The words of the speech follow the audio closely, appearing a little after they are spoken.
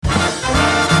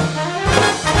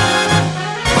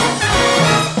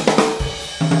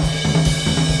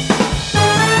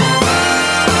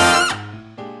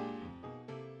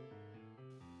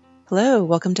Hello,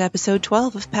 welcome to episode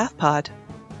 12 of PathPod.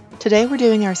 Today we're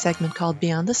doing our segment called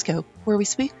Beyond the Scope, where we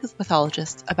speak with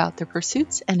pathologists about their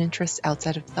pursuits and interests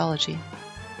outside of pathology.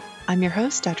 I'm your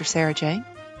host, Dr. Sarah J.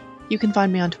 You can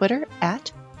find me on Twitter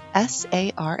at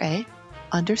SARA_JIANG.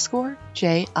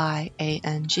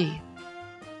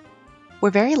 We're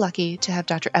very lucky to have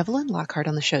Dr. Evelyn Lockhart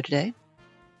on the show today.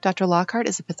 Dr. Lockhart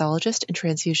is a pathologist and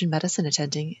transfusion medicine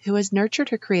attending who has nurtured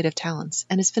her creative talents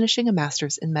and is finishing a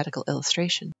master's in medical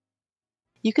illustration.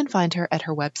 You can find her at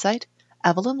her website,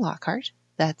 Evelyn Lockhart,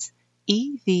 that's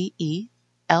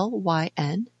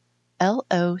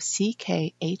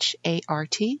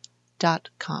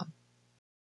EvelynLockHart.com.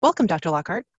 Welcome, Dr.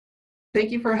 Lockhart. Thank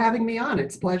you for having me on.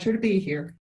 It's a pleasure to be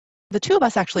here. The two of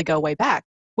us actually go way back.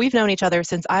 We've known each other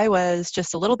since I was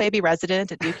just a little baby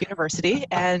resident at Duke University,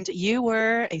 and you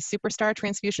were a superstar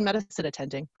transfusion medicine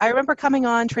attending. I remember coming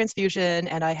on transfusion,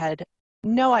 and I had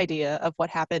no idea of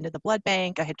what happened in the blood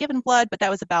bank. I had given blood, but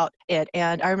that was about it.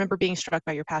 And I remember being struck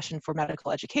by your passion for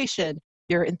medical education,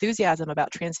 your enthusiasm about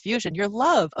transfusion, your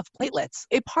love of platelets,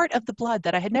 a part of the blood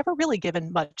that I had never really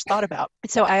given much thought about.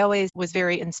 So I always was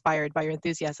very inspired by your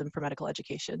enthusiasm for medical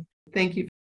education. Thank you.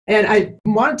 And I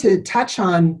wanted to touch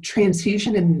on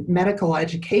transfusion and medical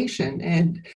education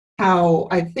and how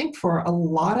I think for a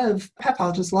lot of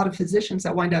pathologists, a lot of physicians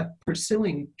that wind up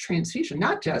pursuing transfusion,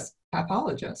 not just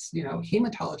pathologists,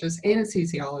 hematologists,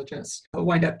 anesthesiologists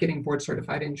wind up getting board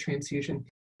certified in transfusion.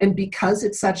 And because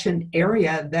it's such an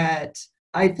area that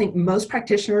I think most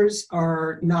practitioners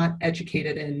are not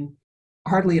educated in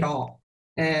hardly at all.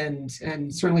 And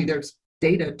certainly there's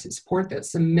data to support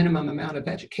this, the minimum amount of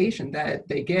education that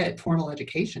they get, formal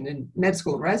education in med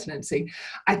school and residency,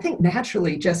 I think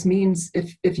naturally just means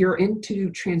if you're into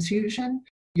transfusion,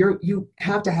 you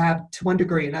have to have, to one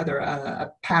degree or another,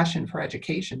 a passion for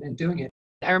education and doing it.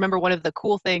 I remember one of the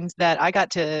cool things that I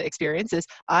got to experience is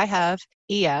I have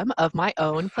EM of my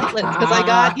own platelets because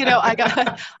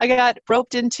I got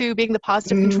roped into being the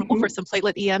positive control for some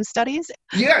platelet EM studies.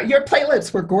 Your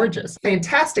platelets were gorgeous.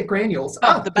 Fantastic granules.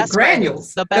 The best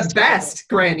granules. The best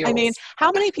granules. I mean,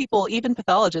 how many people, even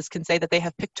pathologists, can say that they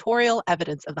have pictorial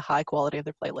evidence of the high quality of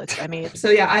their platelets? I mean,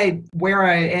 so yeah, where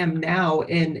I am now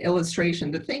in illustration,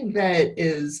 the thing that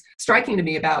is striking to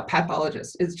me about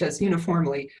pathologists is just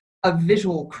uniformly a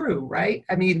visual crew, right?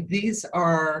 I mean, these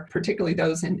are particularly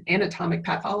those in anatomic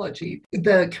pathology.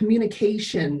 The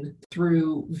communication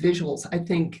through visuals, I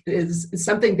think, is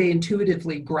something they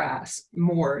intuitively grasp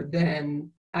more than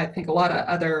I think a lot of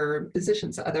other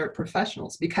physicians, other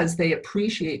professionals, because they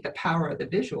appreciate the power of the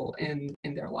visual in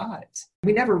their lives.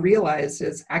 We never realized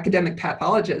as academic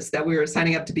pathologists that we were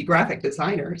signing up to be graphic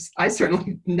designers. I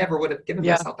certainly never would have given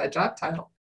myself that job title.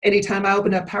 Anytime I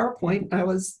opened up PowerPoint, I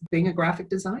was being a graphic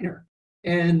designer.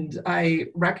 And I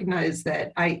recognized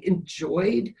that I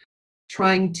enjoyed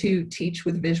trying to teach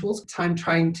with visuals,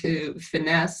 trying to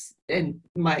finesse and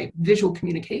my visual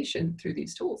communication through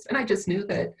these tools. And I just knew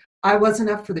that I wasn't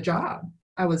up for the job.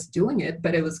 I was doing it,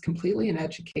 but it was completely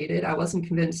uneducated. I wasn't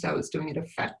convinced I was doing it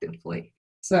effectively.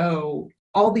 So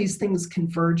all these things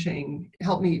converging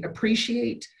helped me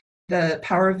appreciate the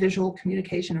power of visual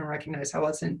communication and recognize I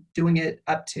wasn't doing it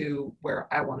up to where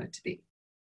I wanted to be.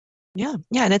 Yeah.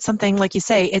 And it's something, like you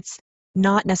say, it's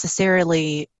not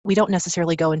necessarily, we don't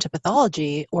necessarily go into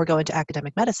pathology or go into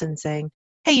academic medicine saying,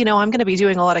 hey, I'm going to be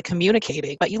doing a lot of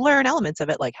communicating, but you learn elements of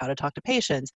it, like how to talk to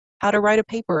patients, how to write a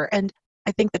paper. And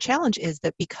I think the challenge is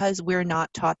that because we're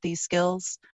not taught these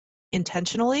skills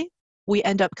intentionally, we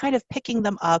end up kind of picking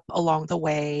them up along the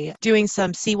way, doing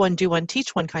some see one, do one,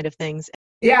 teach one kind of things.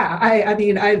 Yeah, I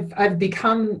mean, I've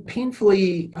become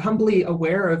painfully, humbly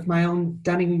aware of my own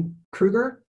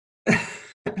Dunning-Kruger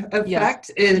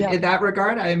effect in that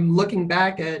regard. I'm looking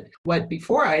back at what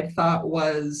before I'd thought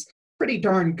was pretty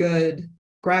darn good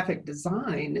graphic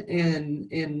design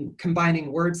in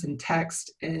combining words and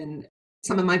text in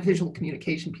some of my visual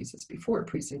communication pieces before,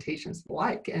 presentations and the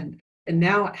like. And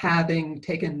now having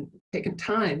taken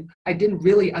time, I didn't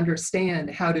really understand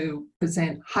how to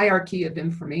present hierarchy of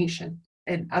information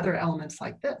and other elements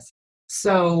like this.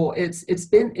 So it's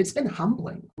been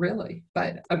humbling, really,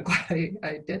 but I'm glad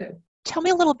I did it. Tell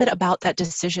me a little bit about that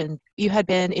decision. You had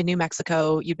been in New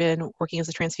Mexico, you'd been working as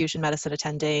a transfusion medicine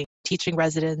attending, teaching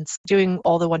residents, doing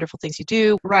all the wonderful things you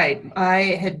do. Right.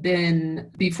 I had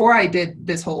been, before I did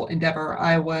this whole endeavor,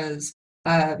 I was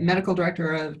medical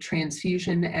director of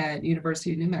transfusion at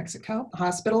University of New Mexico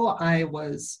Hospital. I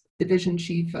was division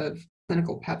chief of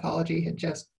clinical pathology, had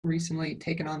just recently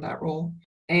taken on that role.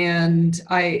 And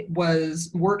I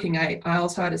was working, I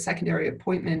also had a secondary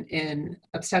appointment in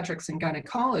obstetrics and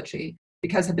gynecology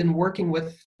because I've been working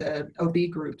with the OB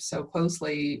group so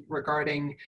closely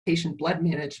regarding patient blood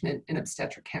management in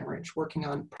obstetric hemorrhage, working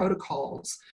on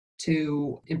protocols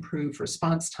to improve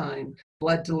response time,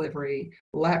 blood delivery,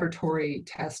 laboratory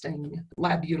testing,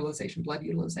 lab utilization, blood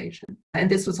utilization. And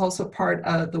this was also part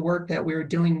of the work that we were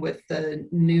doing with the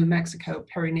New Mexico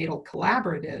Perinatal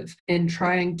Collaborative in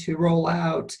trying to roll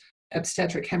out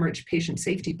obstetric hemorrhage patient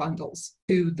safety bundles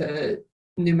to the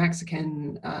New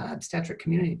Mexican obstetric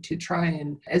community to try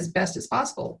and, as best as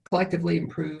possible, collectively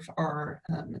improve our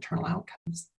maternal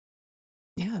outcomes.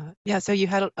 Yeah. So you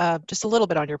had just a little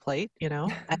bit on your plate,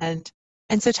 and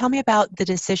so tell me about the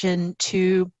decision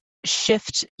to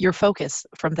shift your focus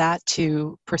from that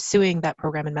to pursuing that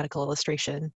program in medical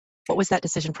illustration. What was that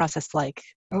decision process like?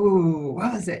 Oh,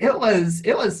 what was it? It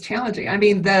was challenging. I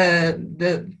mean,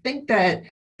 the think that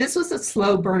this was a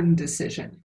slow burn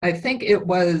decision. I think it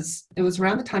was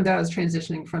around the time that I was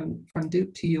transitioning from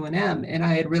Duke to UNM, and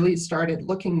I had really started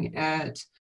looking at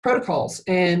protocols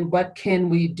and what can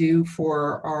we do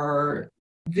for our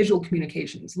visual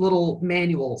communications, little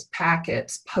manuals,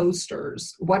 packets,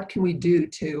 posters. What can we do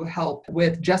to help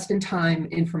with just-in-time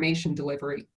information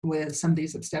delivery with some of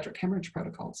these obstetric hemorrhage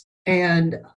protocols?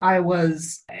 And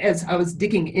as I was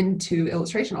digging into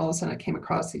illustration, all of a sudden I came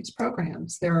across these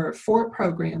programs. There are 4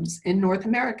 programs in North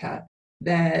America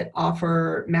that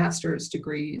offer master's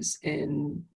degrees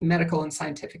in medical and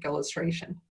scientific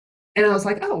illustration. And I was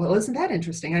like, oh, well, isn't that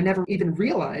interesting? I never even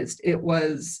realized it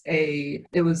was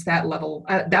that level.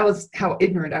 That was how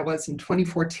ignorant I was in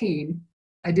 2014.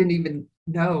 I didn't even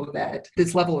know that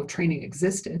this level of training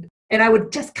existed. And I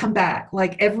would just come back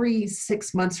like every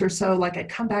 6 months or so, like I'd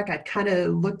come back, I'd kind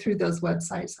of look through those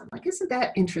websites. I'm like, isn't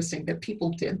that interesting that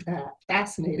people did that?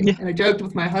 Fascinating. Yeah. And I joked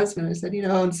with my husband. I said,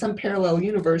 in some parallel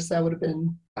universe, that would have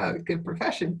been a good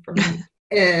profession for me.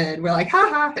 And we're like, ha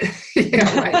ha,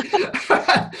 yeah,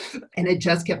 right. And it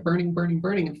just kept burning.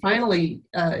 And finally,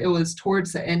 it was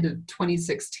towards the end of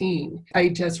 2016, I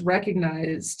just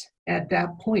recognized at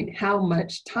that point how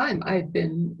much time I had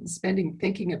been spending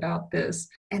thinking about this.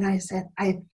 And I said,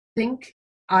 I think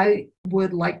I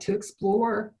would like to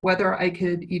explore whether I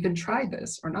could even try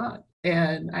this or not.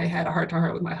 And I had a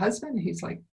heart-to-heart with my husband. He's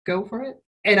like, go for it.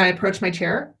 And I approached my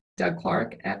chair, Doug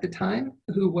Clark at the time,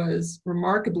 who was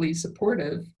remarkably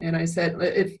supportive. And I said,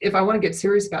 if I want to get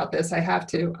serious about this, I have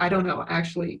to, I don't know,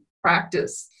 actually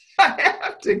practice. I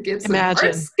have to get some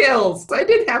art skills. I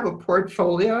didn't have a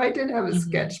portfolio. I didn't have a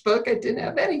sketchbook. I didn't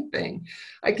have anything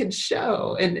I could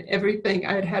show. And everything,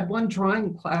 I had had one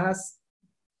drawing class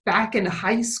back in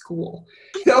high school.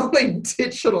 The only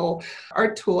digital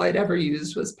art tool I'd ever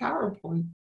used was PowerPoint.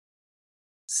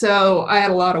 So I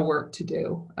had a lot of work to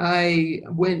do. I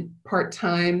went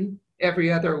part-time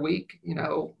every other week.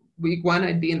 Week 1,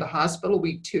 I'd be in the hospital.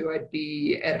 Week 2, I'd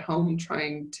be at home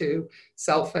trying to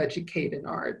self-educate in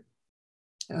art.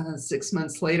 6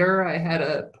 months later, I had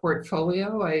a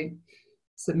portfolio. I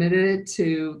submitted it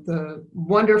to the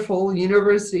wonderful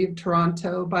University of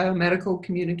Toronto Biomedical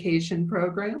Communication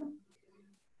Program.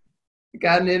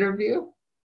 Got an interview.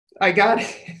 I got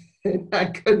it. And I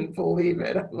couldn't believe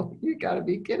it. I'm like, you got to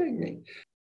be kidding me.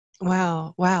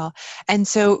 Wow. And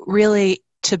so really,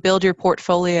 to build your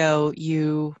portfolio,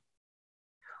 you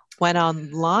went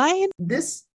online?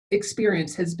 This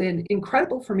experience has been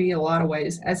incredible for me in a lot of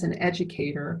ways as an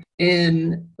educator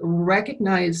in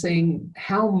recognizing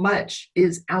how much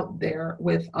is out there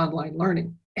with online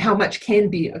learning, how much can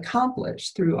be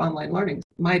accomplished through online learning.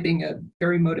 My being a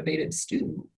very motivated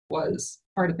student was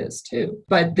part of this too.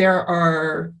 But there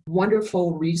are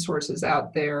wonderful resources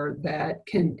out there that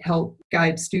can help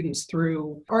guide students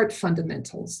through art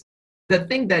fundamentals. The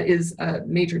thing that is a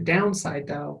major downside,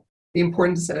 though, the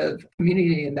importance of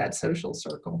community in that social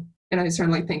circle. And I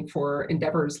certainly think for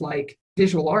endeavors like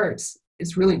visual arts,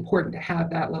 it's really important to have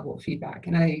that level of feedback.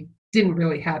 And I didn't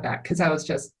really have that because I was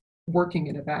just working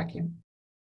in a vacuum.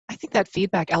 I think that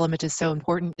feedback element is so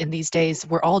important in these days.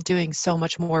 We're all doing so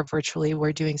much more virtually.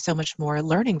 We're doing so much more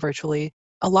learning virtually.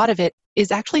 A lot of it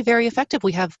is actually very effective.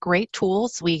 We have great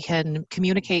tools. We can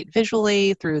communicate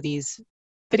visually through these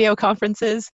video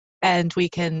conferences, and we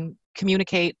can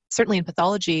communicate, certainly in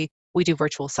pathology, we do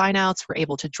virtual sign-outs. We're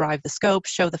able to drive the scope,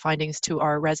 show the findings to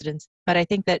our residents. But I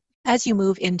think that as you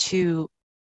move into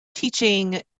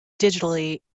teaching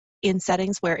digitally in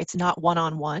settings where it's not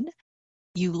one-on-one,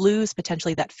 you lose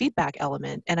potentially that feedback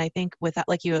element. And I think without,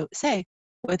 like you say,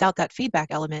 without that feedback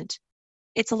element,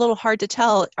 it's a little hard to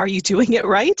tell, are you doing it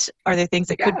right? Are there things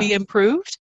that could be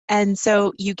improved? And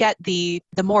so you get the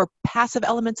more passive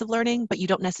elements of learning, but you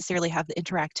don't necessarily have the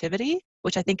interactivity,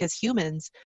 which I think as humans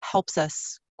helps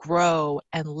us grow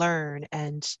and learn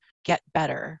and get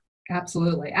better.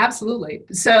 Absolutely. Absolutely.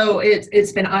 So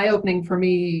it's been eye-opening for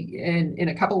me in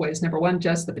a couple ways. Number one,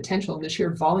 just the potential and the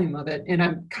sheer volume of it. And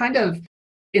I'm kind of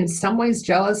in some ways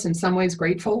jealous, in some ways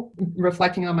grateful,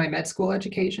 reflecting on my med school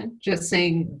education, just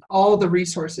seeing all the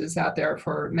resources out there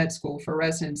for med school, for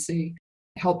residency,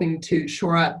 helping to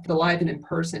shore up the live and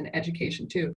in-person education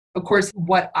too. Of course,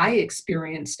 what I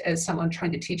experienced as someone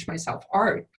trying to teach myself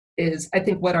art is I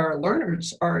think what our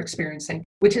learners are experiencing,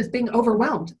 which is being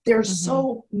overwhelmed. There's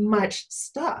so much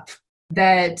stuff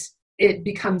that it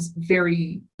becomes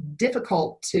very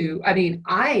difficult to, I mean,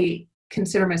 I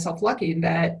consider myself lucky in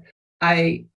that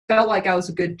I felt like I was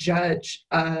a good judge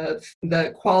of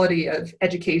the quality of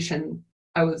education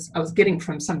I was getting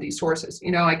from some of these sources.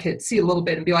 You know, I could see a little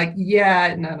bit and be like,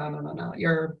 yeah, no,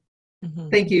 you're,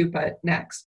 thank you, but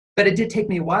next. But it did take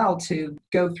me a while to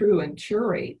go through and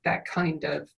curate that kind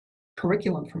of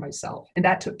curriculum for myself. And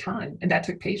that took time and that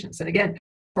took patience. And again,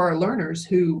 for our learners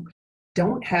who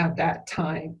don't have that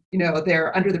time, you know,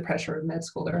 they're under the pressure of med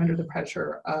school, they're under the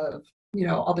pressure of, you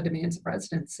know, all the demands of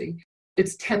residency.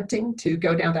 It's tempting to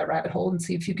go down that rabbit hole and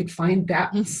see if you could find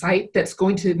that site that's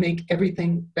going to make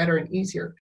everything better and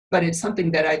easier. But it's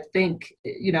something that I think,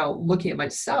 you know, looking at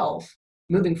myself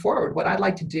moving forward, what I'd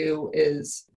like to do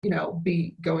is, you know,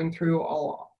 be going through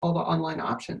all the online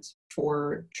options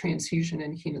for transfusion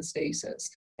and hemostasis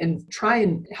and try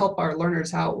and help our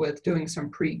learners out with doing some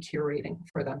pre-curating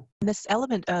for them. This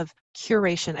element of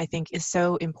curation, I think, is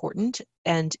so important.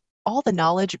 And all the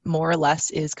knowledge, more or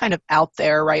less, is kind of out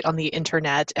there, right, on the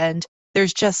internet. And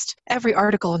there's just every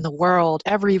article in the world,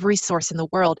 every resource in the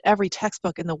world, every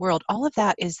textbook in the world. All of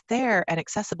that is there and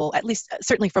accessible, at least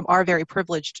certainly from our very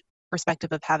privileged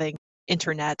perspective of having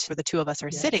internet where the two of us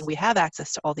are sitting. We have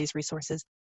access to all these resources.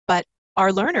 But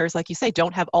our learners, like you say,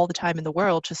 don't have all the time in the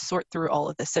world to sort through all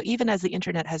of this. So even as the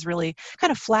internet has really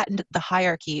kind of flattened the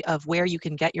hierarchy of where you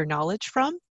can get your knowledge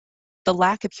from, the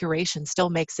lack of curation still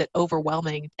makes it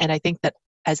overwhelming. And I think that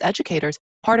as educators,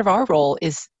 part of our role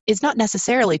is not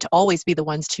necessarily to always be the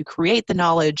ones to create the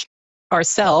knowledge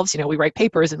ourselves. You know, we write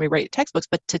papers and we write textbooks,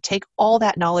 but to take all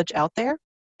that knowledge out there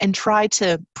and try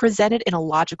to present it in a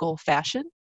logical fashion.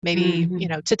 Maybe, you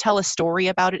know, to tell a story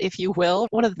about it, if you will.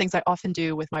 One of the things I often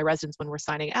do with my residents when we're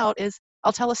signing out is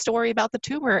I'll tell a story about the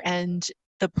tumor and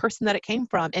the person that it came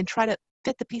from and try to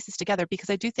fit the pieces together,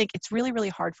 because I do think it's really, really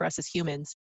hard for us as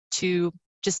humans to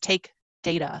just take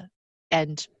data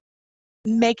and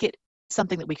make it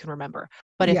something that we can remember.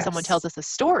 But if someone tells us a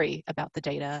story about the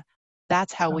data,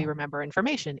 that's how we remember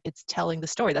information. It's telling the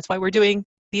story. That's why we're doing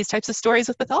these types of stories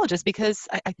with pathologists, because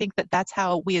I think that that's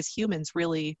how we as humans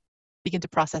really begin to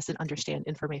process and understand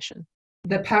information.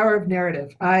 The power of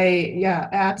narrative.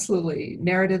 Absolutely.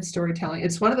 Narrative storytelling.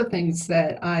 It's one of the things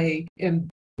that I am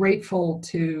grateful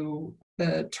to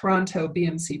the Toronto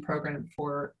BMC program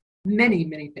for many,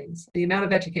 many things. The amount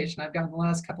of education I've gotten the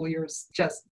last couple of years,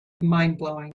 just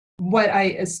mind-blowing. What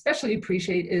I especially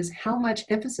appreciate is how much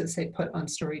emphasis they put on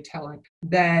storytelling,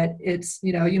 that it's,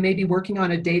 you know, you may be working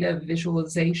on a data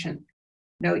visualization.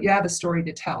 No, you have a story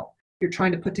to tell. You're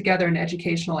trying to put together an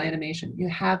educational animation. You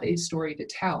have a story to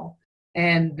tell.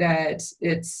 And that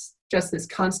it's just this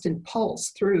constant pulse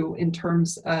through in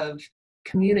terms of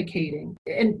communicating.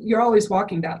 And you're always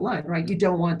walking that line, right? You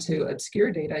don't want to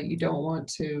obscure data. You don't want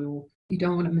to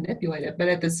manipulate it. But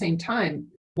at the same time,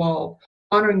 while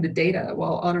honoring the data,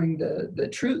 while honoring the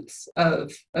truths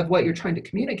of what you're trying to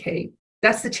communicate,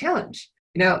 that's the challenge.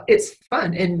 You know, it's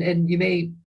fun and you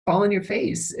may fall on your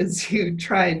face as you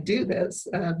try and do this,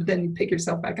 but then you pick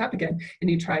yourself back up again and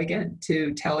you try again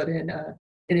to tell it in an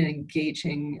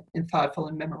engaging and thoughtful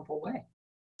and memorable way.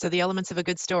 So the elements of a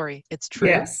good story: it's true,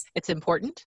 it's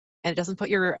important, and it doesn't put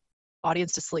your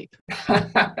audience to sleep.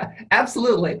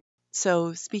 Absolutely.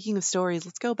 So speaking of stories,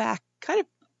 let's go back kind of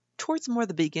towards more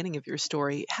the beginning of your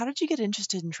story. How did you get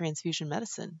interested in transfusion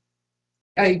medicine?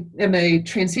 I am a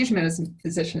transfusion medicine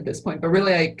physician at this point, but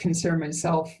really I consider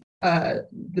myself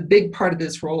the big part of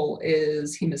this role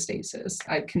is hemostasis.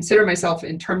 I consider myself,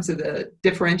 in terms of the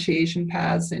differentiation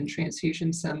paths in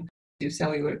transfusion, some do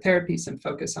cellular therapy, some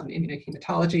focus on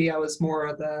immunohematology. I was more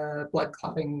of the blood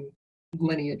clotting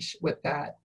lineage with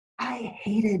that. I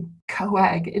hated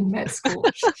coag in med school.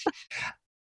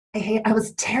 I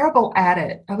was terrible at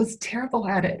it.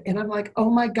 And I'm like, oh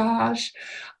my gosh,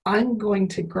 I'm going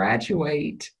to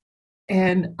graduate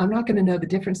and I'm not going to know the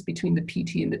difference between the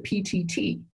PT and the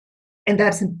PTT. And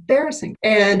that's embarrassing.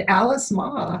 And Alice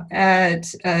Ma at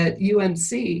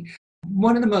UNC,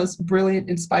 one of the most brilliant,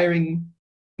 inspiring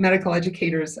medical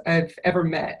educators I've ever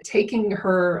met, taking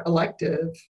her elective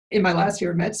in my last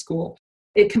year of med school,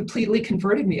 it completely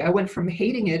converted me. I went from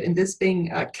hating it and this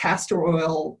being a castor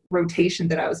oil rotation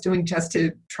that I was doing just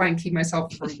to try and keep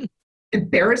myself from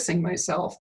embarrassing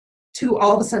myself, to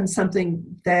all of a sudden something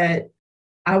that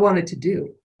I wanted to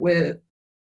do with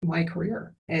my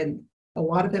career. And a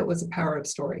lot of it was a power of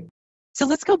story. So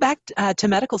let's go back to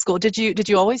medical school. Did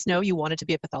you always know you wanted to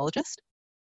be a pathologist?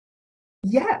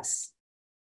 Yes.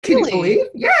 Can you Really? believe?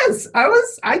 Yes.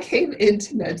 I came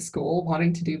into med school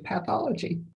wanting to do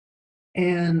pathology.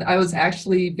 And I was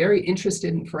actually very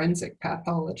interested in forensic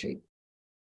pathology.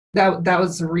 That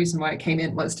was the reason why I came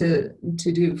in, was to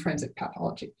do forensic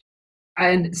pathology.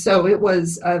 And so it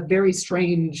was a very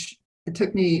strange, it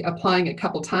took me applying a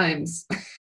couple times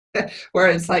where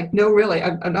it's like, no, really,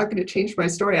 I'm not going to change my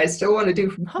story. I still want to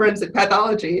do forensic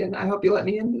pathology, and I hope you let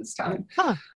me in this time.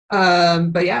 Huh.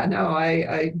 But yeah, no,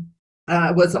 I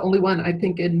was the only one, I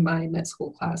think, in my med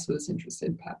school class who was interested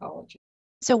in pathology.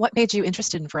 So what made you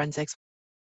interested in forensics?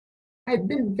 I've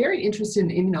been very interested in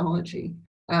immunology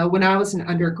when I was an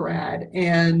undergrad,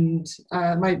 and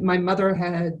my mother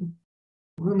had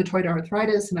rheumatoid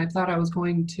arthritis, and I thought I was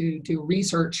going to do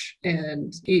research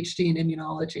and PhD in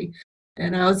immunology.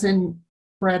 And I was in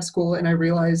grad school, and I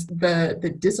realized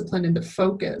the discipline and the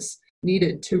focus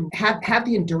needed to have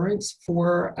the endurance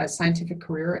for a scientific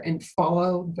career and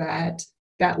follow that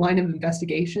line of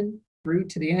investigation through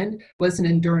to the end was an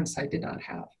endurance I did not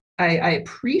have. I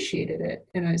appreciated it,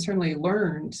 and I certainly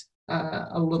learned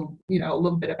a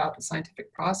little bit about the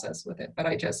scientific process with it, but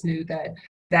I just knew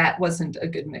that wasn't a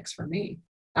good mix for me.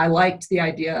 I liked the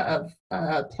idea of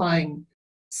applying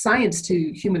science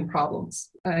to human problems.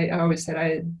 I always said I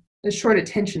had a short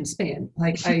attention span.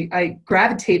 Like I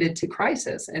gravitated to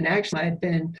crisis, and actually I had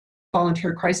been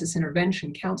volunteer crisis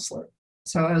intervention counselor.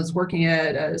 So I was working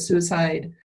at a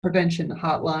suicide prevention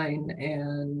hotline,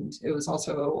 and it was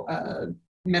also a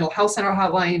mental health center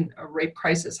hotline, a rape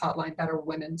crisis hotline, Better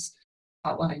Women's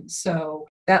hotline. So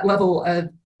that level of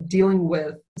dealing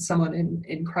with someone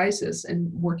in crisis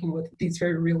and working with these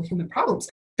very real human problems,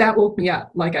 that woke me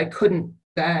up. Like I couldn't,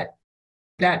 that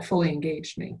fully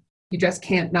engaged me. You just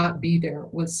can't not be there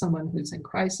with someone who's in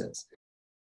crisis.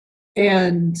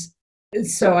 And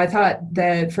so I thought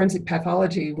that forensic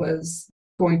pathology was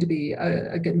going to be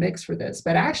a good mix for this.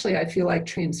 But actually, I feel like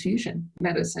transfusion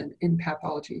medicine in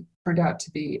pathology turned out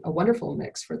to be a wonderful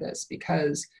mix for this,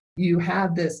 because you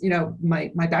have this,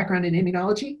 my background in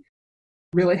immunology,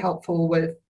 really helpful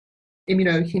with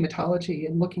immunohematology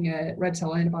and looking at red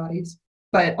cell antibodies,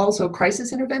 but also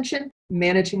crisis intervention,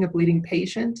 managing a bleeding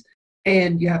patient,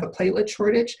 and you have a platelet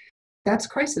shortage, that's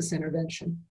crisis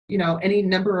intervention. Any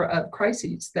number of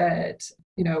crises that,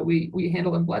 we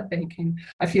handle in blood banking.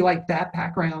 I feel like that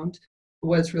background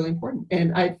was really important.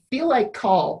 And I feel like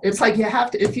call. It's like you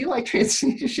have to, if you like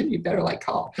transfusion, you better like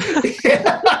call.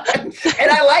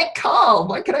 And I like call.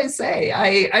 What can I say?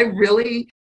 I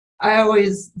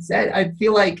always said, I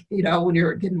feel like, when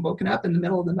you're getting woken up in the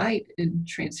middle of the night in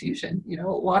transfusion, a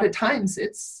lot of times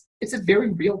it's a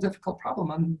very real, difficult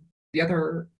problem on the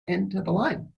other end of the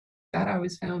line. That I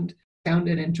always found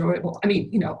it enjoyable. I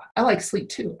mean, I like sleep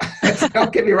too.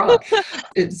 Don't get me wrong.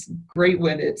 It's great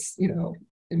when it's,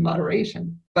 in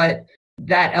moderation. But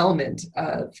that element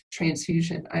of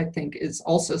transfusion, I think, is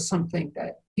also something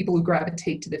that people who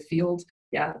gravitate to the field,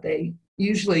 they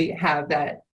usually have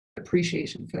that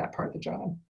appreciation for that part of the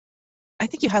job. I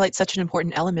think you highlight such an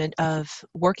important element of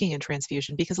working in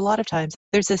transfusion, because a lot of times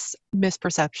there's this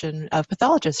misperception of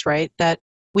pathologists, right? That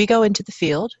we go into the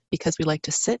field because we like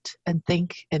to sit and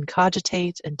think and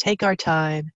cogitate and take our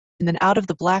time. And then out of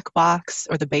the black box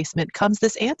or the basement comes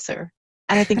this answer.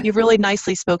 And I think you've really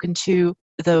nicely spoken to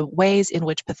the ways in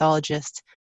which pathologists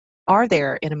are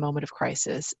there in a moment of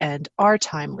crisis and are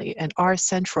timely and are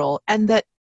central. And that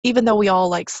even though we all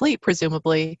like sleep,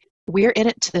 presumably, we're in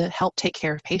it to help take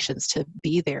care of patients, to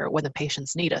be there when the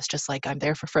patients need us, just like I'm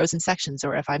there for frozen sections,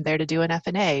 or if I'm there to do an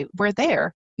F&A, we're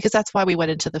there because that's why we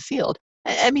went into the field.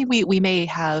 I mean, we may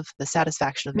have the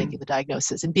satisfaction of making the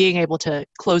diagnosis and being able to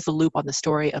close the loop on the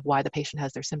story of why the patient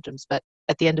has their symptoms, but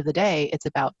at the end of the day, it's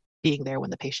about being there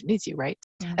when the patient needs you, right?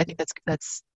 Mm-hmm. I think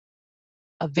that's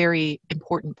a very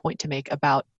important point to make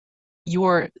about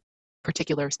your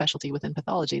particular specialty within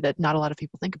pathology that not a lot of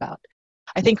people think about.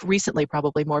 I think recently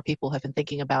probably more people have been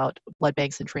thinking about blood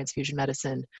banks and transfusion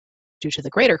medicine due to the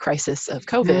greater crisis of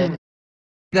COVID.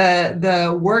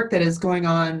 The work that is going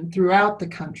on throughout the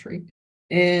country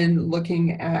in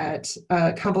looking at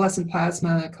convalescent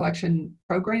plasma collection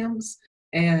programs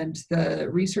and the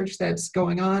research that's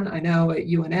going on. I know at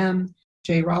UNM,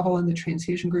 Jay Ravel and the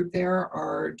transfusion group there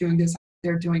are doing this.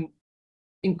 They're doing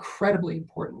incredibly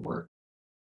important work.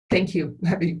 Thank you.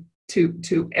 That'd be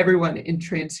to everyone in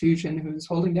transfusion who's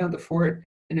holding down the fort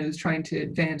and who's trying to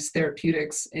advance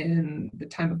therapeutics in the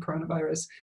time of coronavirus.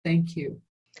 Thank you.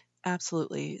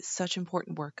 Absolutely. Such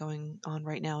important work going on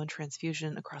right now in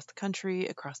transfusion across the country,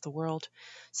 across the world.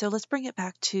 So let's bring it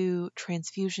back to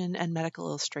transfusion and medical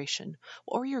illustration.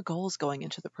 What were your goals going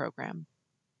into the program?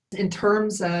 In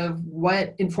terms of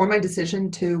what informed my decision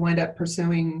to wind up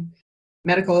pursuing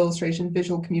medical illustration,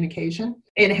 visual communication,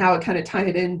 and how it kind of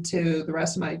tied into the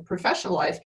rest of my professional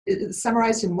life, is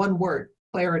summarized in one word: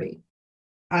 clarity.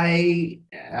 I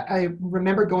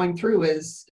remember going through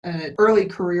as an early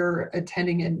career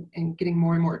attending and getting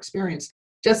more and more experience,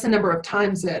 just the number of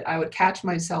times that I would catch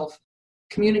myself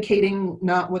communicating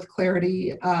not with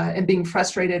clarity and being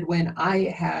frustrated when I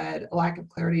had a lack of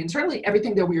clarity. And certainly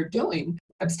everything that we were doing,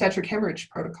 obstetric hemorrhage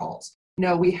protocols,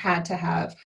 we had to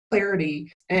have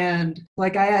clarity. And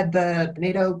like I had the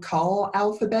NATO call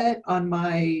alphabet on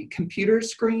my computer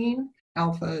screen: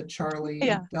 Alpha, Charlie,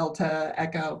 Delta,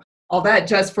 Echo, all that,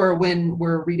 just for when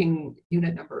we're reading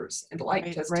unit numbers and the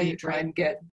like, to try and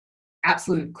get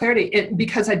absolute clarity.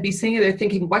 Because I'd be sitting there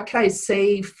thinking, what could I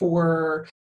say for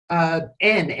N?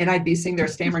 And I'd be sitting there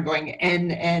stammering, going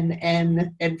N, N,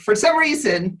 N. And for some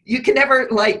reason, you can never,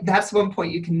 that's one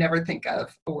point you can never think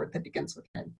of a word that begins with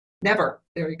N. Never.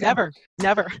 There you go.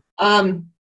 Never.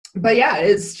 But yeah,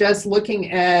 it's just looking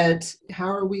at how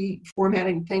are we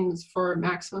formatting things for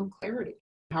maximum clarity?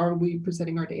 How are we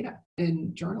presenting our data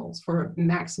in journals for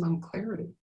maximum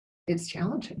clarity? It's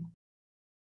challenging.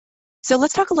 So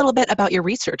let's talk a little bit about your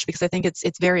research, because I think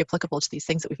it's very applicable to these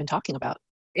things that we've been talking about.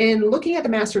 In looking at the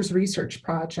master's research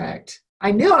project,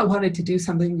 I knew I wanted to do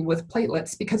something with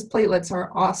platelets because platelets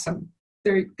are awesome.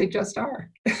 They just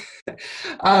are.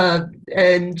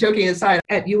 And joking aside,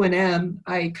 at UNM,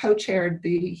 I co-chaired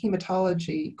the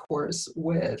hematology course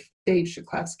with Dave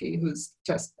Shuklevsky, who's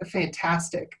just a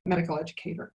fantastic medical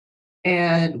educator.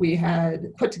 And we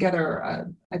had put together,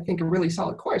 I think, a really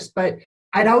solid course. But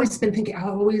I'd always been thinking, I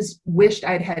always wished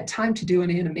I'd had time to do an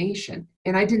animation.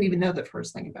 And I didn't even know the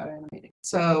first thing about animating.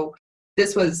 So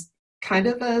this was kind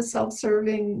of a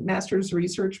self-serving master's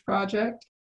research project,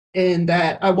 in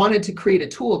that I wanted to create a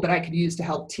tool that I could use to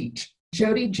help teach.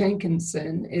 Jody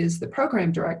Jenkinson is the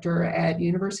program director at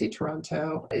University of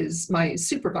Toronto, is my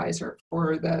supervisor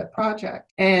for the project.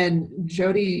 And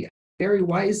Jody very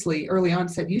wisely early on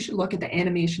said, you should look at the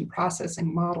animation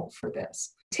processing model for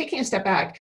this. Taking a step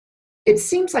back, it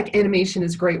seems like animation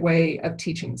is a great way of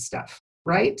teaching stuff,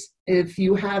 right? If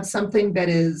you have something that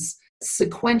is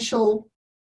sequential,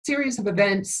 series of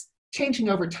events changing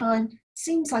over time,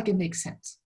 seems like it makes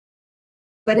sense.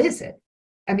 But is it?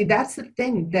 I mean, that's the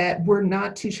thing that we're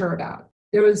not too sure about.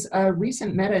 There was a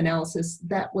recent meta-analysis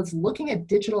that was looking at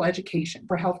digital education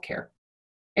for healthcare.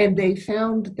 And they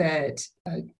found that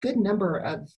a good number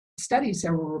of studies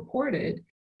that were reported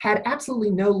had absolutely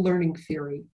no learning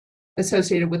theory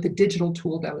associated with the digital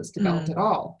tool that was developed at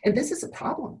all. And this is a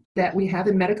problem that we have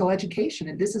in medical education.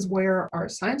 And this is where our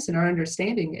science and our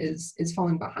understanding is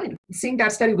falling behind. Seeing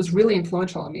that study was really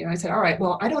influential on me. And I said, all right,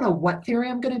 well, I don't know what theory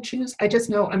I'm going to choose. I just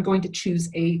know I'm going to choose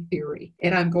a theory.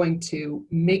 And I'm going to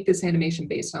make this animation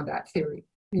based on that theory.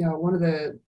 One of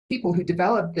the people who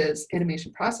developed this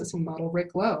animation processing model,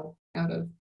 Rick Lowe, out of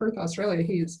Perth, Australia,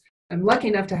 I'm lucky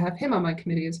enough to have him on my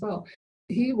committee as well.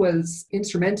 He was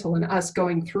instrumental in us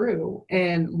going through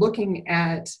and looking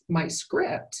at my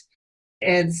script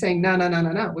and saying, no,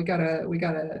 we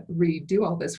gotta redo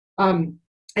all this.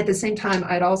 At the same time,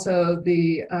 I'd also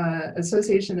the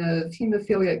Association of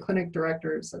Hemophilia Clinic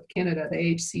Directors of Canada, the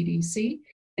AHCDC,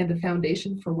 and the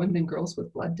Foundation for Women and Girls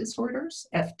with Blood Disorders,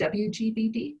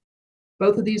 FWGBD.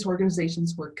 Both of these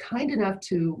organizations were kind enough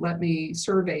to let me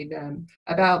survey them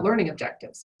about learning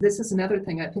objectives. This is another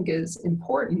thing I think is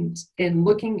important in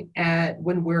looking at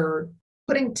when we're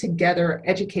putting together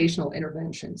educational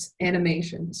interventions,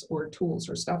 animations, or tools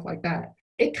or stuff like that.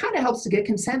 It kind of helps to get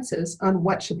consensus on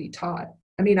what should be taught.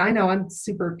 I mean, I know I'm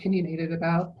super opinionated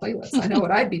about platelets. I know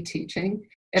what I'd be teaching.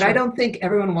 And I don't think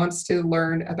everyone wants to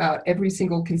learn about every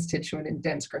single constituent in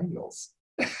dense granules.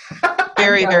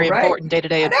 Very important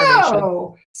day-to-day information.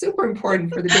 No, super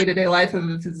important for the day-to-day life of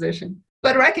a physician.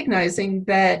 But recognizing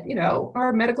that,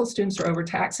 our medical students are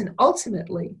overtaxed. And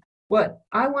ultimately, what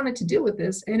I wanted to do with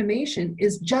this animation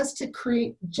is just to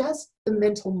create just the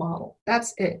mental model.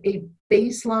 That's a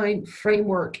baseline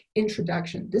framework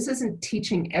introduction. This isn't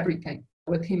teaching everything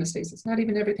with hemostasis, not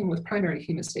even everything with primary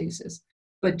hemostasis,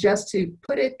 but just to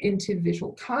put it into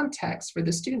visual context for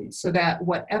the students so that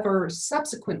whatever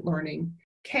subsequent learning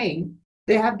came,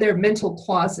 they have their mental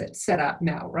closet set up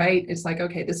now, right? It's like,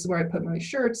 okay, this is where I put my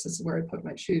shirts, this is where I put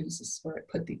my shoes, this is where I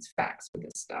put these facts for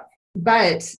this stuff.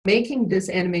 But making this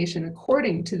animation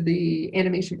according to the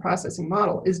animation processing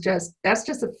model that's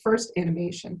just the first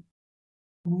animation.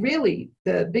 Really,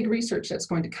 the big research that's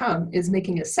going to come is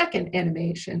making a second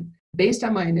animation based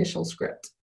on my initial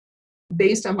script,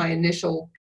 based on my initial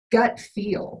gut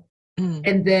feel,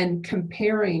 and then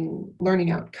comparing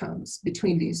learning outcomes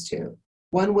between these two.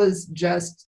 One was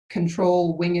just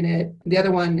control, winging it. The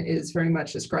other one is very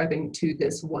much ascribing to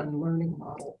this one learning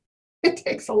model. It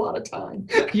takes a lot of time.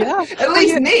 Yeah. At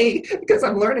least me, because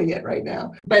I'm learning it right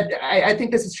now. But I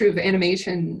think this is true of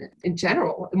animation in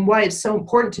general, and why it's so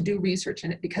important to do research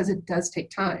in it, because it does take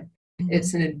time. Mm-hmm.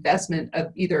 It's an investment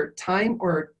of either time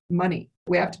or money.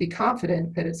 We have to be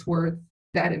confident that it's worth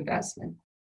that investment.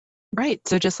 Right.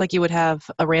 So just like you would have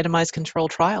a randomized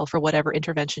controlled trial for whatever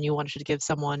intervention you wanted to give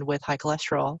someone with high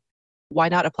cholesterol, why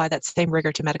not apply that same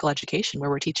rigor to medical education where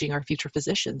we're teaching our future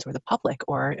physicians or the public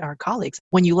or our colleagues?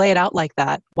 When you lay it out like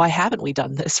that, why haven't we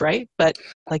done this, right? But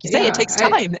like you say, it takes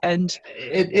time. And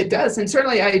it does. And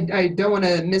certainly I don't want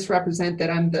to misrepresent that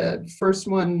I'm the first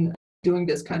one doing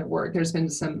this kind of work. There's been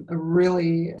some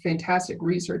really fantastic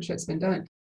research that's been done.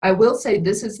 I will say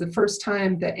this is the first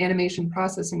time that animation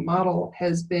processing model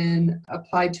has been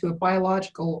applied to a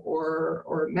biological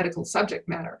or medical subject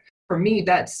matter. For me,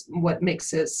 that's what makes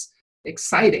this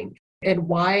exciting, and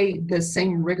why the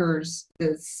same rigors,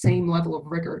 the same level of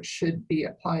rigor should be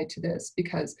applied to this,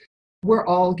 because we're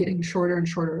all getting shorter and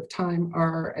shorter of time.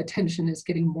 Our attention is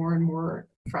getting more and more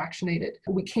fractionated.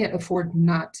 We can't afford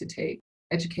not to take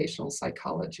educational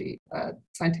psychology,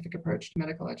 scientific approach to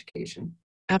medical education.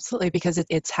 Absolutely, because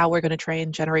it's how we're going to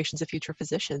train generations of future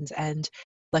physicians. And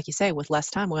like you say, with less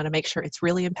time, we're going to make sure it's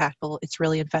really impactful, it's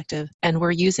really effective, and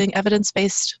we're using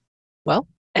evidence-based,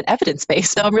 and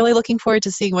evidence-based. So I'm really looking forward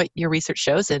to seeing what your research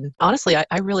shows. And honestly,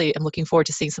 I really am looking forward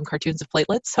to seeing some cartoons of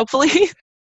platelets, hopefully.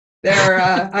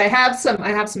 I have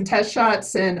some test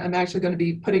shots, and I'm actually going to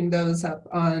be putting those up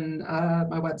on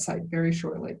my website very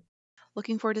shortly.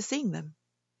 Looking forward to seeing them.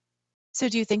 So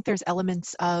do you think there's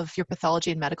elements of your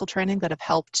pathology and medical training that have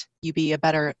helped you be a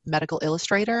better medical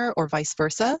illustrator, or vice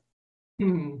versa?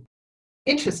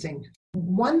 Interesting.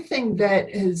 One thing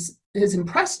that has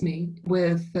impressed me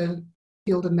with the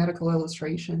field of medical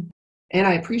illustration, and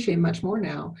I appreciate much more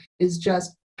now, is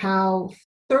just how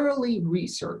thoroughly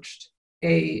researched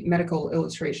a medical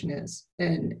illustration is.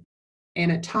 And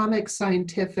anatomic,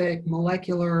 scientific,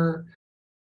 molecular,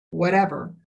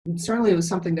 whatever. And certainly it was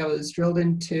something that was drilled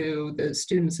into the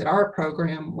students at our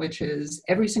program, which is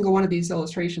every single one of these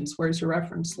illustrations, where's your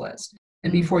reference list?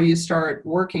 And before you start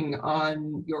working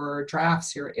on your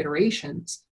drafts, your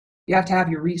iterations, you have to have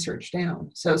your research down.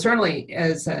 So certainly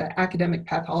as an academic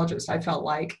pathologist, I felt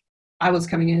like I was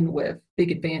coming in with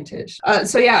big advantage.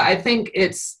 I think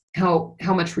it's how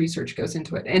much research goes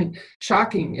into it. And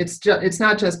shocking, it's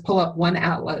not just pull up one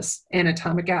atlas,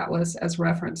 anatomic atlas as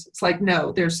reference. It's like,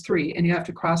 no, there's 3, and you have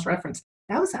to cross-reference.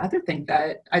 That was the other thing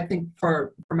that I think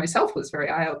for myself was very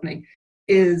eye-opening,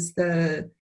 is the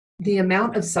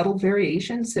amount of subtle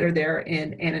variations that are there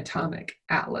in anatomic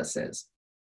atlases.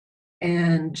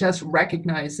 And just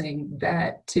recognizing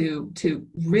that to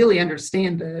really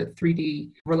understand the 3D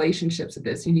relationships of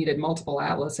this, you needed multiple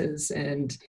atlases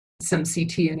and some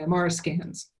CT and MR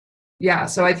scans. Yeah,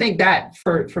 so I think that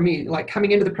for me, like coming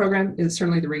into the program is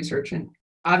certainly the research, and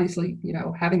obviously,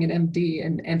 having an MD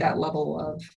and that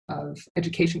level of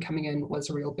education coming in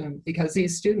was a real boom, because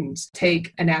these students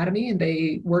take anatomy and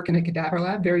they work in a cadaver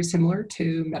lab very similar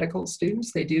to medical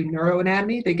students. They do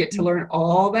neuroanatomy. They get to learn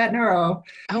all that neuro.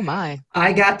 Oh my.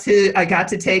 I got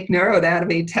to take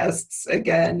neuroanatomy tests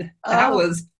again. That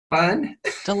was fun.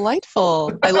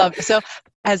 Delightful. I love it. So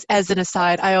as an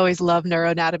aside, I always love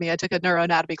neuroanatomy. I took a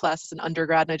neuroanatomy class as an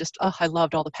undergrad, and I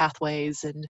loved all the pathways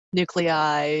and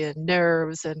nuclei and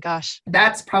nerves, and gosh.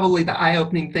 That's probably the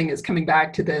eye-opening thing, is coming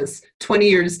back to this 20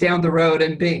 years down the road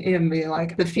and being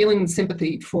like the feeling and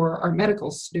sympathy for our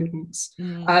medical students.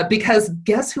 Because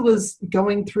guess who was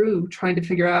going through trying to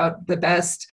figure out the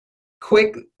best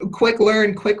quick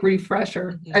learn, quick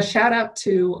refresher. A shout out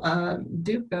to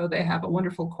Duke, though. They have a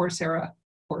wonderful Coursera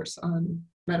course on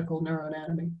medical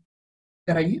neuroanatomy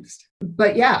that I used.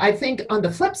 But yeah, I think on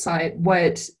the flip side,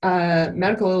 what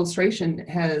medical illustration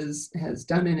has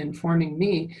done in informing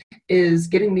me is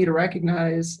getting me to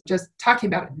recognize, just talking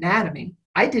about anatomy,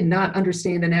 I did not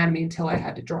understand anatomy until I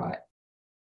had to draw it,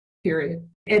 period.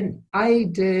 And I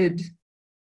did,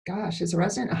 as a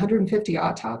resident, 150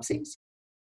 autopsies.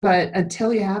 But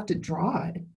until you have to draw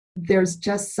it, there's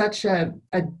just such a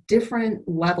different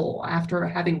level after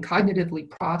having cognitively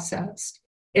processed.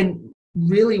 And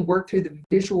really work through the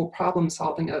visual problem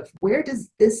solving of where does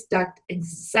this duct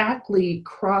exactly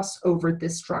cross over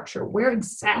this structure? Where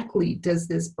exactly does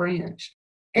this branch?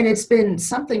 And it's been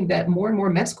something that more and more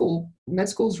med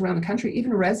schools around the country,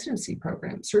 even residency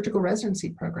programs, surgical residency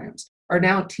programs, are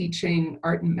now teaching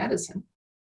art and medicine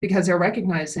because they're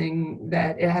recognizing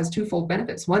that it has twofold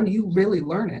benefits. One, you really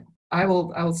learn it. I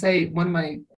will say one of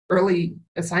my early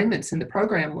assignments in the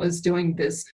program was doing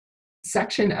this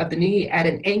section of the knee at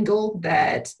an angle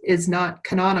that is not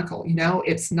canonical.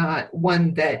 It's not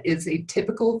one that is a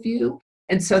typical view.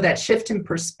 And so that shift in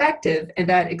perspective and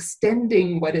that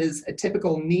extending what is a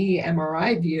typical knee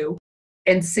MRI view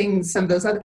and seeing some of those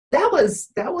other, that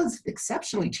was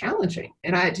exceptionally challenging.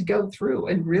 And I had to go through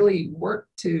and really work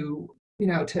to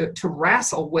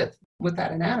wrestle with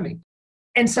that anatomy.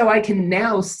 And so I can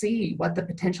now see what the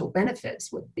potential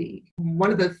benefits would be.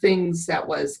 One of the things that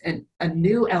was a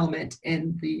new element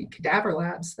in the cadaver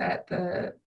labs that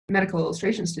the medical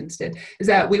illustration students did is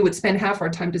that we would spend half our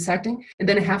time dissecting and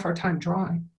then half our time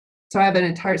drawing. So I have an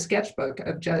entire sketchbook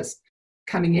of just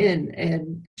coming in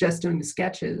and just doing the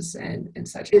sketches and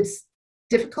such. It's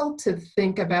difficult to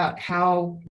think about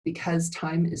how, because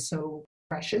time is so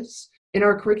precious in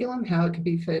our curriculum, how it could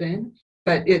be fit in.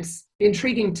 But it's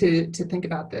intriguing to think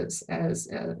about this as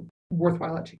a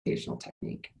worthwhile educational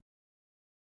technique.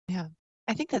 Yeah.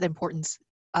 I think that the importance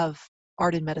of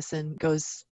art in medicine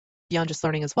goes beyond just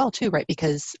learning as well, too, right?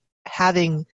 Because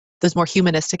having those more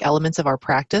humanistic elements of our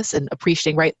practice and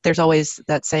appreciating, right? There's always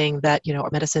that saying that,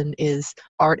 medicine is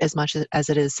art as much as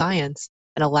it is science,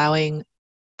 and allowing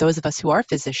those of us who are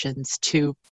physicians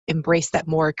to embrace that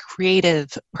more creative,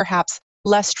 perhaps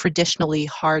less traditionally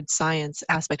hard science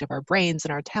aspect of our brains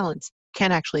and our talents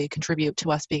can actually contribute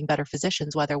to us being better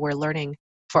physicians, whether we're learning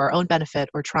for our own benefit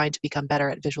or trying to become better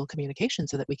at visual communication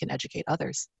so that we can educate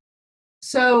others.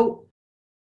 So,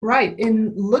 right,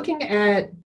 in looking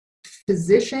at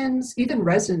physicians, even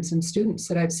residents and students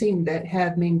that I've seen that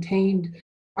have maintained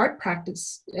art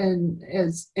practice and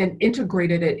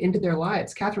integrated it into their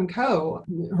lives. Catherine Coe,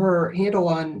 her handle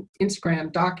on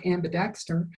Instagram, Doc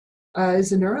Ambidexter,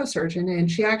 is a neurosurgeon, and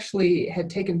she actually had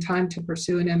taken time to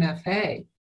pursue an MFA.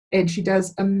 And she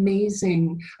does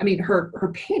amazing,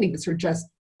 her paintings are just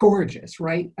gorgeous,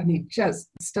 right? Just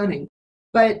stunning.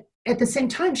 But at the same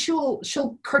time, she'll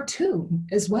cartoon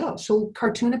as well. She'll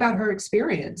cartoon about her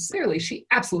experience. Clearly, she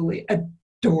absolutely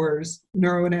adores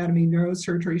neuroanatomy,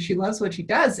 neurosurgery. She loves what she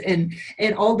does. And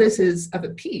all this is of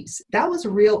a piece. That was a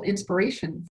real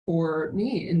inspiration for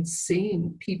me in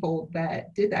seeing people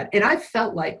that did that. And I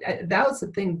felt like that was the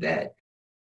thing that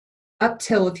up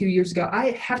till a few years ago,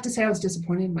 I have to say I was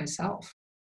disappointed in myself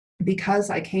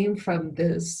because I came from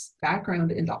this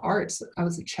background in the arts. I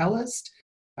was a cellist.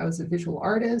 I was a visual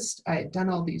artist. I had done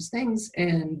all these things.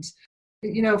 And,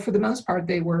 for the most part,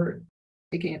 they were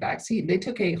taking a backseat. They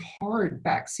took a hard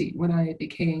backseat when I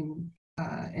became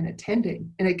an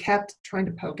attending. And I kept trying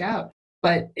to poke out.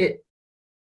 But it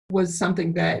was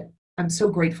something that I'm so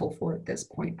grateful for at this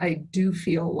point. I do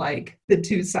feel like the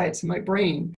two sides of my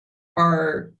brain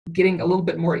are getting a little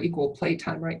bit more equal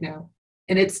playtime right now.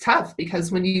 And it's tough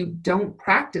because when you don't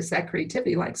practice that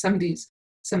creativity, like some of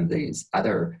these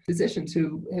other physicians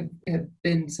who have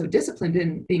been so disciplined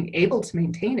in being able to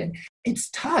maintain it, it's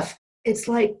tough. It's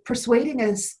like persuading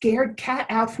a scared cat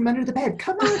out from under the bed.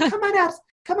 Come on out.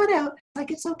 Come on out. Like,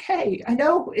 it's okay. I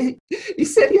know you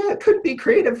said, it couldn't be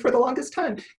creative for the longest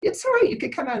time. It's all right. You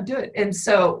could come out and do it. And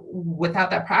so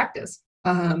without that practice,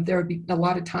 there would be a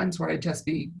lot of times where I'd just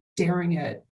be staring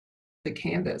at the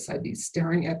canvas. I'd be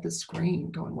staring at the screen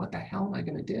going, what the hell am I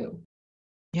going to do?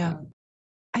 Yeah.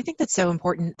 I think that's so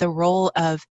important. The role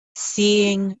of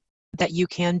seeing that you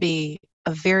can be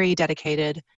a very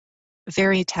dedicated,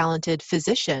 very talented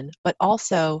physician, but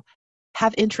also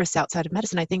have interests outside of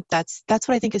medicine. I think that's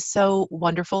what I think is so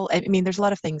wonderful. There's a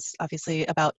lot of things, obviously,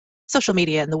 about social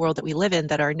media and the world that we live in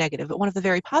that are negative, but one of the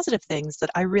very positive things that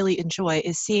I really enjoy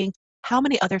is seeing how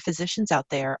many other physicians out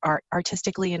there are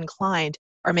artistically inclined,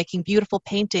 are making beautiful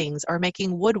paintings, are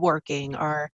making woodworking,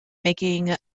 are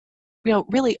making,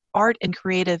 really art and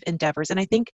creative endeavors. And I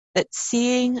think that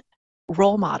seeing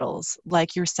role models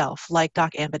like yourself, like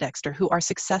Doc Ambidexter, who are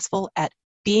successful at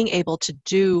being able to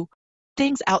do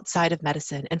things outside of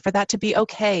medicine, and for that to be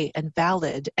okay and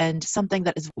valid and something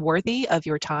that is worthy of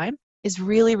your time is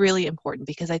really, really important,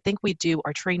 because I think we do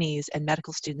our trainees and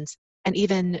medical students and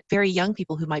even very young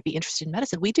people who might be interested in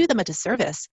medicine, we do them a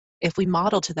disservice if we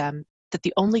model to them that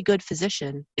the only good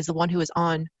physician is the one who is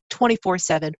on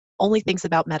 24/7, only thinks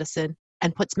about medicine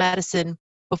and puts medicine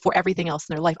before everything else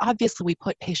in their life. Obviously, we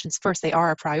put patients first. They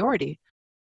are a priority.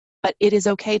 But it is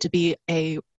okay to be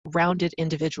a rounded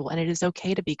individual, and it is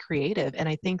okay to be creative. And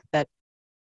I think that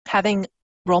having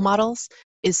role models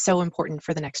is so important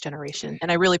for the next generation.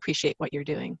 And I really appreciate what you're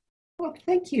doing. Well,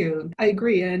 thank you. I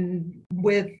agree. And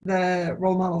with the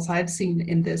role models I've seen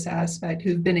in this aspect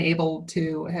who've been able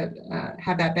to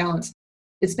have that balance,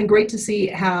 it's been great to see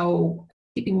how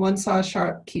keeping one saw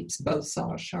sharp keeps both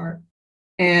saws sharp.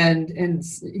 And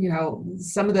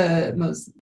some of the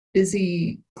most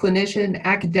busy clinician,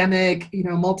 academic,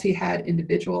 multi-hat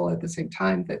individual at the same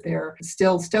time that they're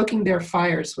still stoking their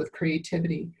fires with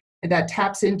creativity. And that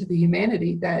taps into the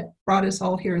humanity that brought us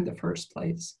all here in the first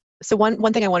place. So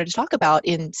one thing I wanted to talk about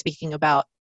in speaking about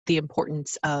the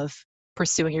importance of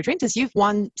pursuing your dreams is you've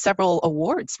won several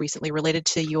awards recently related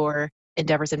to your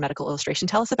endeavors in medical illustration.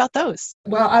 Tell us about those.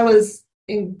 Well, I was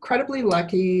incredibly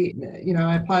lucky.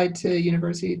 I applied to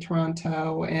University of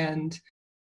Toronto and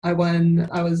I won.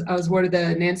 I was awarded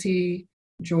the Nancy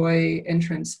Joy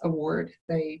Entrance Award.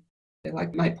 They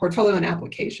liked my portfolio and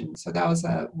application, so that was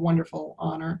a wonderful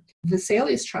honor. The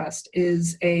Vesalius Trust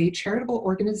is a charitable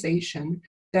organization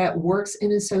that works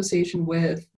in association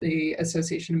with the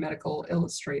Association of Medical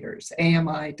Illustrators,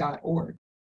 AMI.org.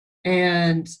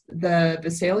 And the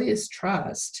Vesalius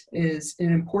Trust is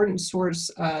an important source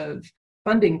of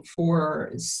funding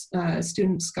for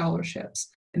student scholarships.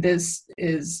 This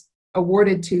is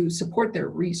awarded to support their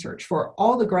research for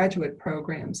all the graduate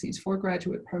programs, these 4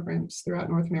 graduate programs throughout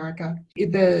North America.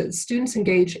 The students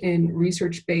engage in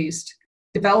research-based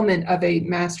development of a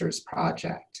master's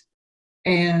project.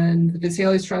 And the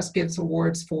Vesalius Trust gives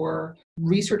awards for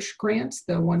research grants,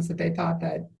 the ones that they thought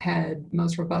that had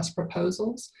most robust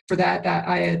proposals. For that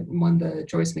I had won the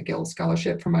Joyce McGill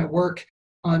Scholarship for my work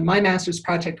on my master's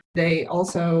project. They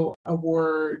also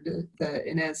award the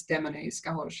Inez Demonet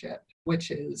Scholarship,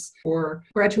 which is for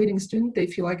graduating student they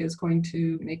feel like is going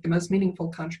to make the most meaningful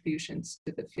contributions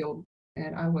to the field.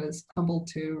 And I was humbled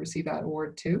to receive that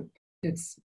award too.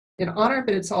 It's an honor,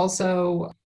 but it's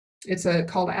a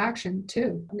call to action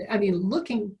too. I mean,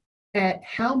 looking at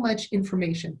how much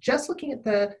information, just looking at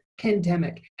the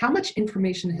pandemic, how much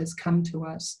information has come to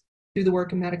us through the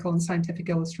work of medical and scientific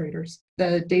illustrators,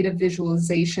 the data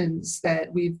visualizations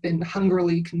that we've been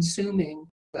hungrily consuming,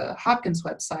 the Hopkins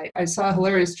website. I saw a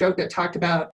hilarious joke that talked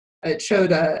about, it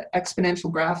showed an exponential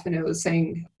graph, and it was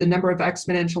saying the number of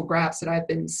exponential graphs that I've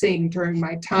been seeing during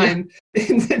my time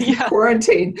in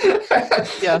quarantine.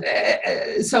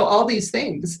 So all these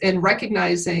things, and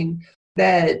recognizing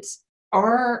that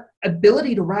our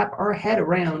ability to wrap our head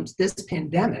around this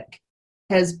pandemic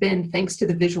has been thanks to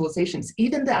the visualizations.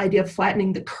 Even the idea of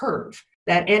flattening the curve,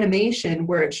 that animation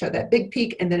where it showed that big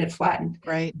peak and then it flattened,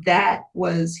 right? That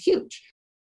was huge.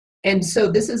 And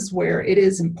so this is where it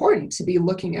is important to be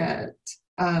looking at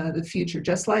the future,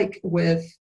 just like with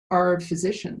our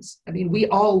physicians. I mean, we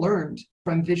all learned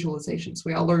from visualizations.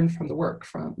 We all learned from the work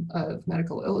of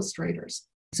medical illustrators.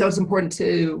 So it's important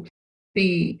to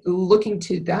be looking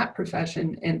to that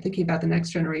profession and thinking about the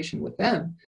next generation with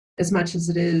them as much as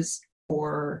it is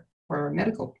for our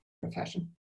medical profession.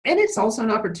 And it's also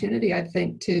an opportunity, I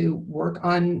think, to work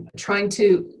on trying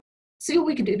to see what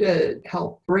we can do to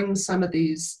help bring some of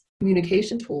these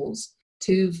communication tools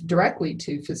directly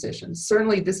to physicians.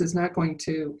 Certainly, this is not going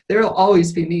to, there will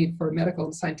always be need for medical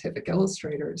and scientific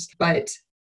illustrators, but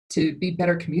to be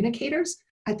better communicators,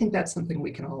 I think that's something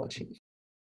we can all achieve.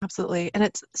 Absolutely. And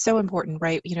it's so important,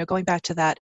 right? Going back to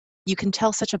that, you can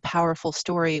tell such a powerful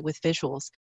story with visuals,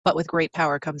 but with great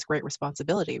power comes great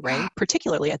responsibility, right?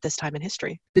 Particularly at this time in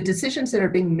history. The decisions that are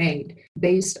being made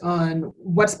based on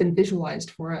what's been visualized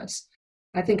for us,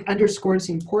 I think underscores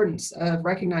the importance of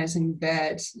recognizing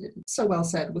that, so well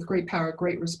said, with great power,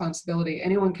 great responsibility.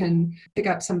 Anyone can pick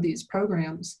up some of these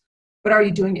programs, but are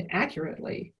you doing it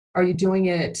accurately? Are you doing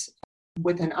it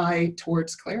with an eye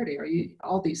towards clarity? Are you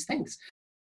all these things?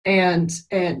 And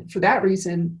for that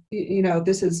reason,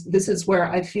 this is where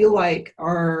I feel like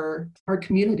our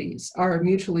communities, our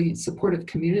mutually supportive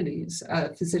communities,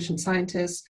 physician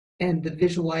scientists and the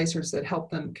visualizers that help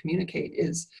them communicate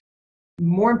is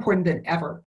more important than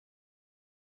ever.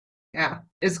 Yeah,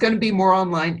 it's going to be more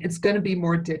online. It's going to be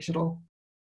more digital.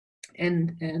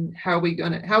 And how are we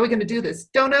going to do this?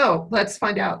 Don't know. Let's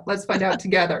find out. Let's find out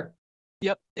together.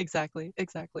 Yep, exactly.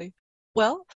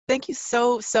 Well, thank you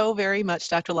so very much,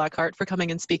 Dr. Lockhart, for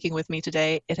coming and speaking with me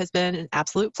today. It has been an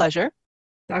absolute pleasure.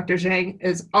 Dr. Zhang,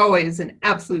 it's always an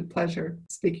absolute pleasure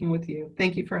speaking with you.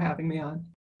 Thank you for having me on.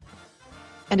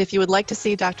 And if you would like to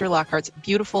see Dr. Lockhart's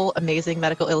beautiful, amazing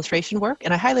medical illustration work,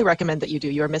 and I highly recommend that you do,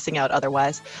 you are missing out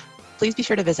otherwise, please be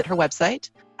sure to visit her website,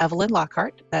 Evelyn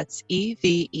Lockhart, that's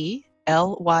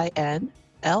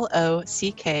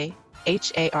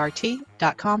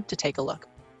EVELYNLOCKHART.com to take a look.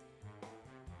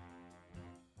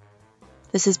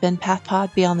 This has been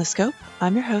PathPod Beyond the Scope.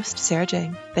 I'm your host, Sarah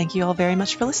Jane. Thank you all very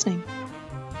much for listening.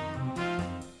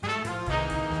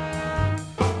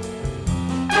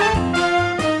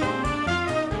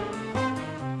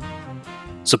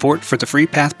 Support for the Free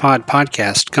PathPod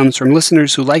podcast comes from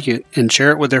listeners who like it and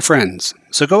share it with their friends.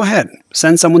 So go ahead,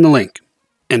 send someone the link.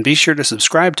 And be sure to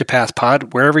subscribe to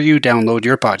PathPod wherever you download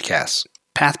your podcasts.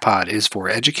 PathPod is for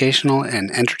educational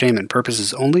and entertainment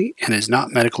purposes only and is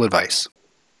not medical advice.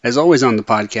 As always on the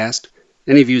podcast,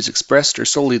 any views expressed are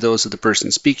solely those of the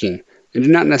person speaking and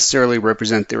do not necessarily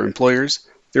represent their employers,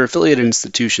 their affiliated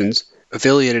institutions,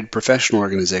 affiliated professional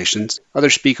organizations,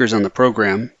 other speakers on the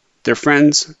program, their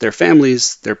friends, their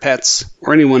families, their pets,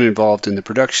 or anyone involved in the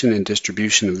production and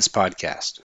distribution of this podcast.